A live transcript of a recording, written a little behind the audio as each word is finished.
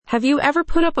Have you ever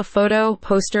put up a photo,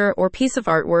 poster, or piece of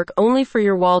artwork only for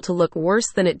your wall to look worse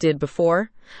than it did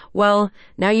before? Well,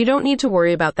 now you don't need to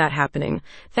worry about that happening,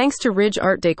 thanks to Ridge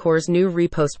Art Decor's new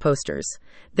Repost posters.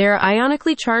 Their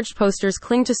ionically charged posters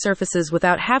cling to surfaces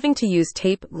without having to use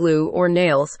tape, glue, or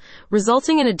nails,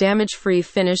 resulting in a damage-free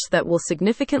finish that will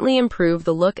significantly improve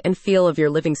the look and feel of your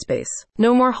living space.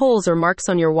 No more holes or marks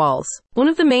on your walls. One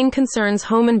of the main concerns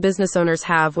home and business owners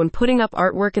have when putting up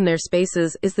artwork in their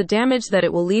spaces is the damage that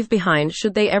it will leave behind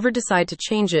should they ever decide to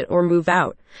change it or move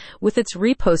out. With its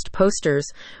Repost posters,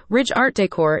 Ridge Art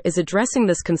Decor is addressing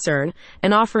this concern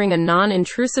and offering a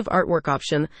non-intrusive artwork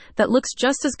option that looks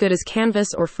just as good as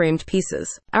canvas or framed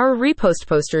pieces. Our Repost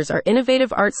posters are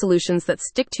innovative art solutions that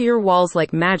stick to your walls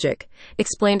like magic,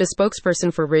 explained a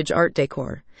spokesperson for Ridge Art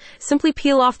Decor. Simply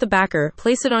peel off the backer,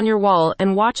 place it on your wall,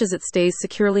 and watch as it stays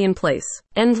securely in place.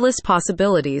 Endless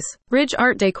possibilities. Ridge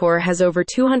Art Decor has over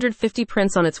 250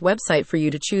 prints on its website for you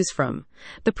to choose from.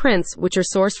 The prints, which are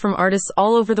sourced from artists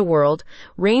all over the world,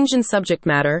 range in subject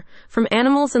matter, from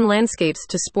animals and landscapes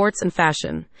to sports and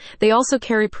fashion. They also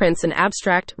carry prints in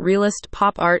abstract, realist,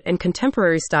 pop art, and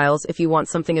contemporary styles if you want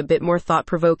something a bit more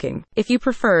thought-provoking. If you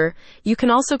prefer, you can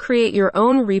also create your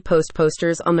own Repost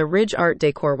posters on the Ridge Art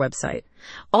Decor website.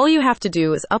 All you have to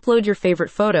do is upload your favorite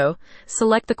photo,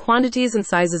 select the quantities and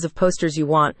sizes of posters you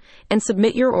want, and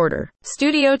submit your order.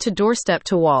 Studio to doorstep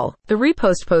to wall. The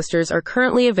Repost posters are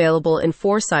currently available in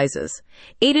 4 sizes: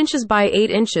 8 inches by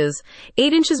 8 inches,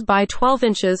 8 inches by 12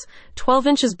 inches, 12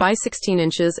 inches by 16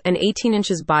 inches, and 18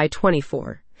 inches by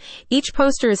 24. Each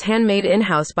poster is handmade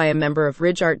in-house by a member of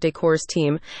Ridge Art Decor's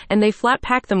team, and they flat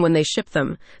pack them when they ship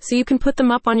them, so you can put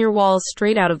them up on your walls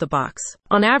straight out of the box.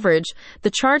 On average, the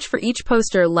charge for each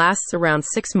poster lasts around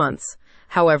 6 months.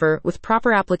 However, with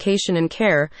proper application and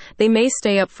care, they may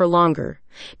stay up for longer.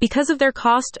 Because of their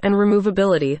cost and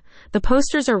removability, the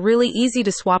posters are really easy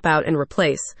to swap out and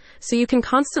replace, so you can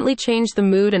constantly change the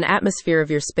mood and atmosphere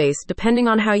of your space depending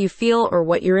on how you feel or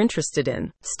what you're interested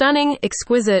in. Stunning,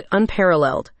 exquisite,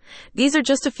 unparalleled. These are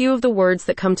just a few of the words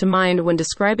that come to mind when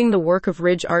describing the work of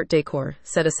Ridge Art Decor,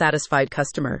 said a satisfied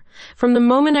customer. From the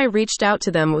moment I reached out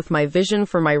to them with my vision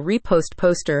for my Repost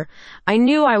poster, I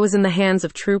knew I was in the hands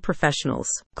of true professionals.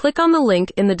 Click on the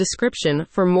link in the description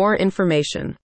for more information.